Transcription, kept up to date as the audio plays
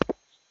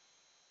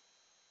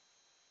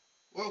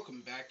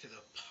Welcome back to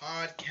the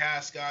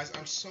podcast, guys.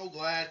 I'm so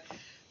glad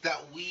that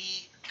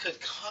we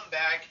could come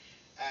back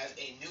as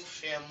a new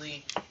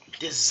family,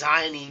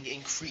 designing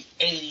and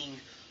creating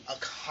a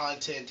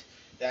content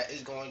that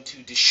is going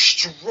to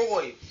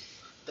destroy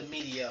the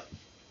media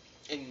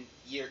in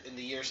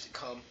the years to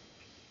come.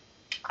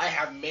 I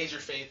have major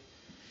faith,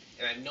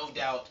 and I have no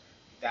doubt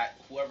that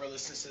whoever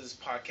listens to this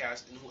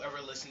podcast and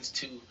whoever listens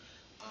to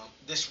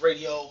this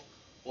radio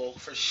will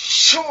for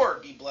sure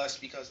be blessed,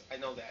 because I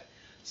know that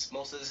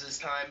most of this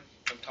time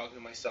I'm talking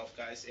to myself,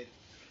 guys. And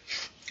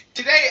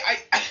today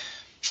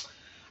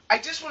I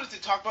just wanted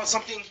to talk about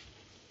something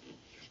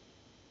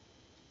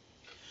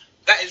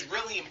that is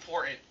really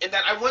important and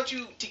that I want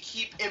you to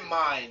keep in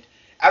mind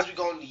as we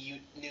go into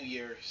New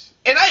Year's.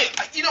 And I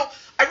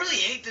really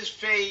hate this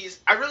phase.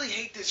 I really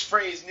hate this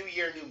phrase, New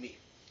Year, New Me.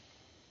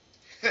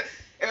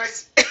 And I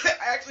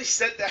actually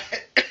said that.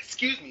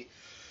 Excuse me.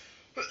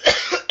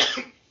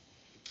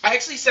 I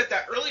actually said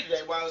that earlier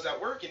today while I was at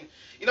work, and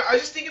I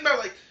was just thinking about,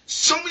 like,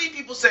 so many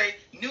people say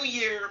New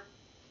Year,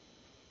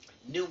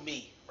 New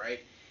Me, right?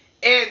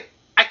 And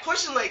I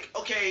question, like,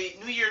 okay,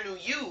 New Year, New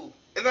You,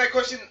 and then I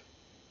question,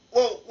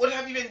 well, what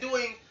have you been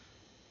doing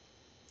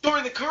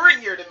during the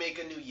current year to make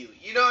a new you?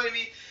 You know what I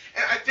mean?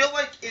 And I feel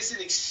like it's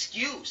an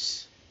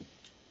excuse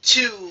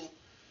to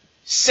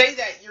say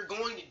that you're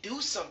going to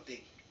do something,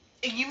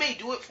 and you may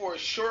do it for a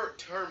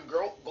short-term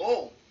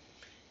goal.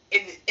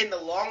 In the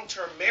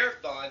long-term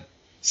marathon,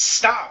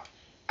 stop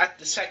at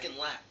the second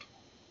lap.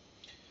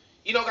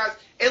 Guys,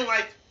 in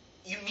life,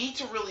 you need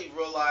to really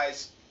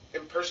realize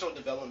in personal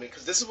development,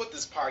 because this is what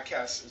this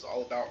podcast is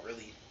all about,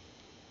 really,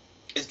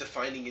 is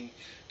defining and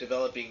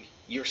developing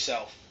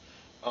yourself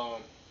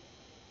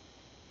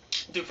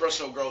through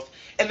personal growth.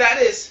 And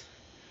that is,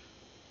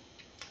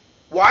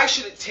 why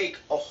should it take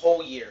a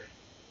whole year?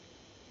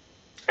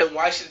 And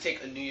why should it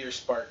take a New Year's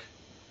spark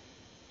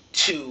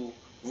to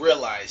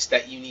realize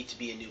that you need to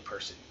be a new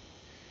person?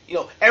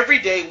 Every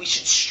day we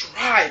should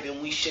strive,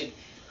 and we should,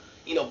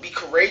 be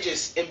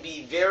courageous and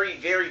be very,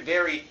 very,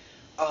 very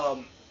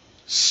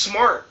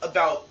smart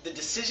about the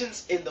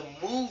decisions and the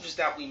moves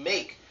that we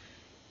make.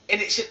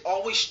 And it should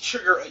always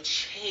trigger a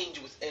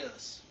change within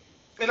us.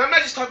 And I'm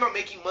not just talking about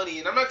making money,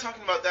 and I'm not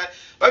talking about that,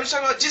 but I'm just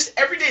talking about just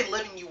everyday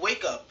living. You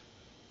wake up,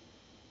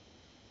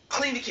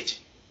 clean the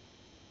kitchen.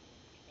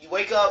 You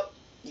wake up,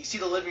 you see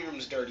the living room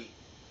is dirty.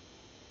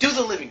 Do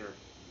the living room.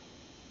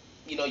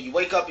 You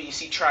wake up and you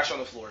see trash on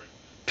the floor.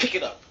 Pick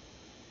it up.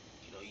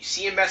 You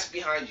see a mess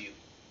behind you.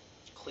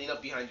 Clean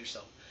up behind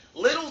yourself.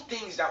 Little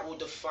things that will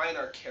define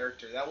our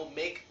character, that will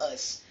make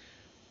us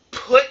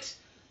put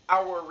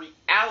our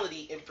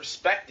reality in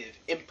perspective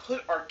and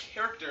put our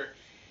character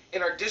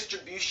in our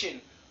distribution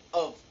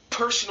of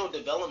personal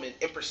development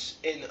in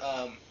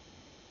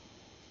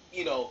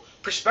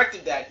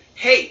perspective, that,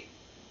 hey,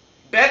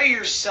 better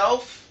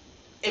yourself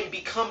and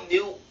become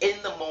new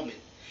in the moment.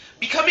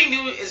 Becoming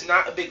new is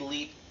not a big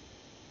leap.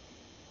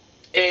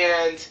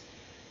 And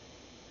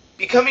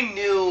becoming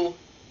new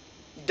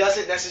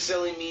doesn't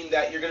necessarily mean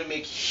that you're going to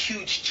make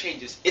huge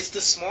changes. It's the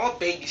small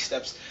baby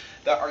steps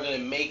that are going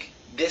to make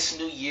this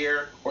new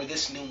year or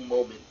this new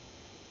moment.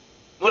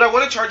 What I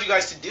want to charge you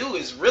guys to do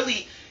is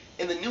really,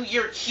 in the new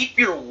year, keep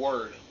your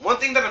word. One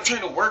thing that I'm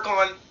trying to work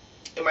on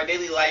in my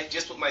daily life,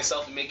 just with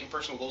myself and making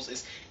personal goals,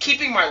 is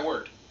keeping my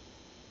word.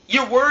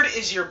 Your word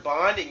is your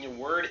bond, and your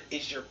word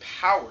is your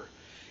power.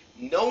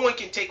 No one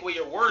can take away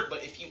your word,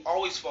 but if you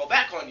always fall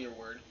back on your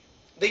word,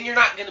 then you're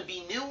not going to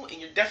be new, and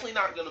you're definitely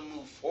not going to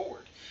move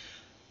forward.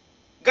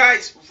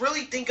 Guys,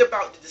 really think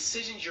about the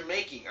decisions you're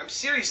making. I'm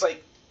serious,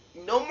 like,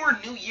 no more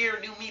New Year,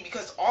 New Me,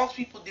 because all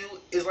people do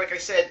is, like I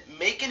said,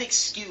 make an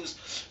excuse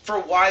for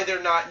why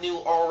they're not new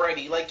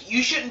already. Like,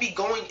 you shouldn't be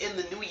going in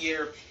the new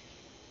year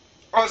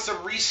on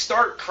some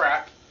restart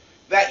crap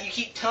that you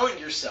keep telling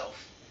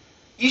yourself.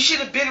 You should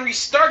have been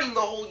restarting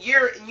the whole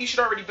year, and you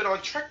should already been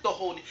on track the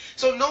whole year.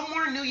 So no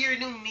more New Year,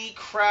 New Me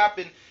crap,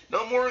 and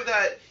no more of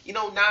that,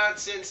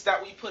 nonsense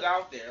that we put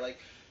out there. Like,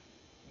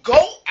 go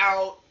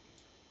out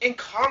and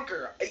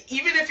conquer.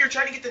 Even if you're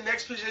trying to get the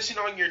next position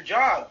on your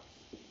job,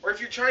 or if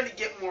you're trying to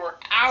get more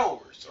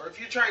hours, or if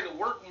you're trying to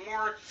work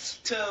more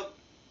to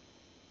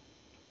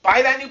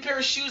buy that new pair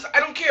of shoes, I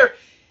don't care.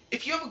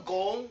 If you have a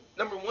goal,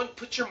 number one,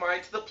 put your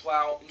mind to the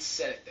plow and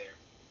set it there.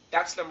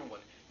 That's number one.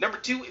 Number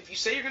two, if you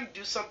say you're going to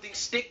do something,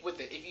 stick with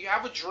it. If you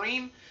have a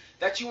dream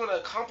that you want to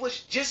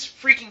accomplish, just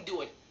freaking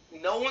do it.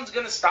 No one's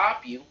going to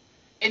stop you.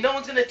 And no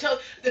one's going to tell.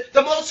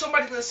 The most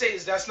somebody's going to say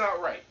is, that's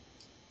not right.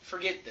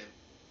 Forget them.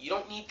 You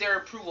don't need their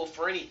approval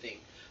for anything.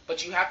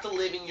 But you have to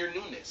live in your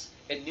newness.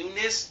 And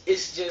newness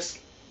is just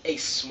a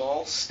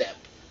small step.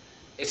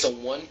 It's a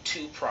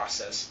 1-2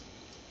 process.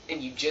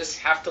 And you just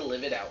have to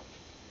live it out.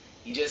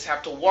 You just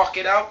have to walk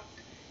it out.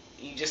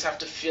 You just have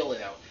to feel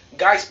it out.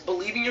 Guys,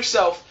 believe in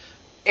yourself.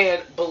 And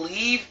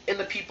believe in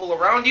the people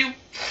around you.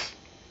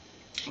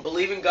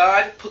 Believe in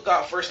God. Put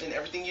God first in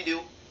everything you do.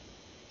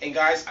 And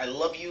guys, I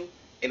love you.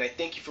 And I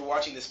thank you for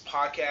watching this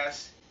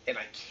podcast. And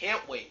I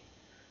can't wait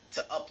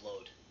to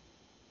upload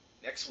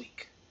next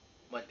week,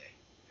 Monday.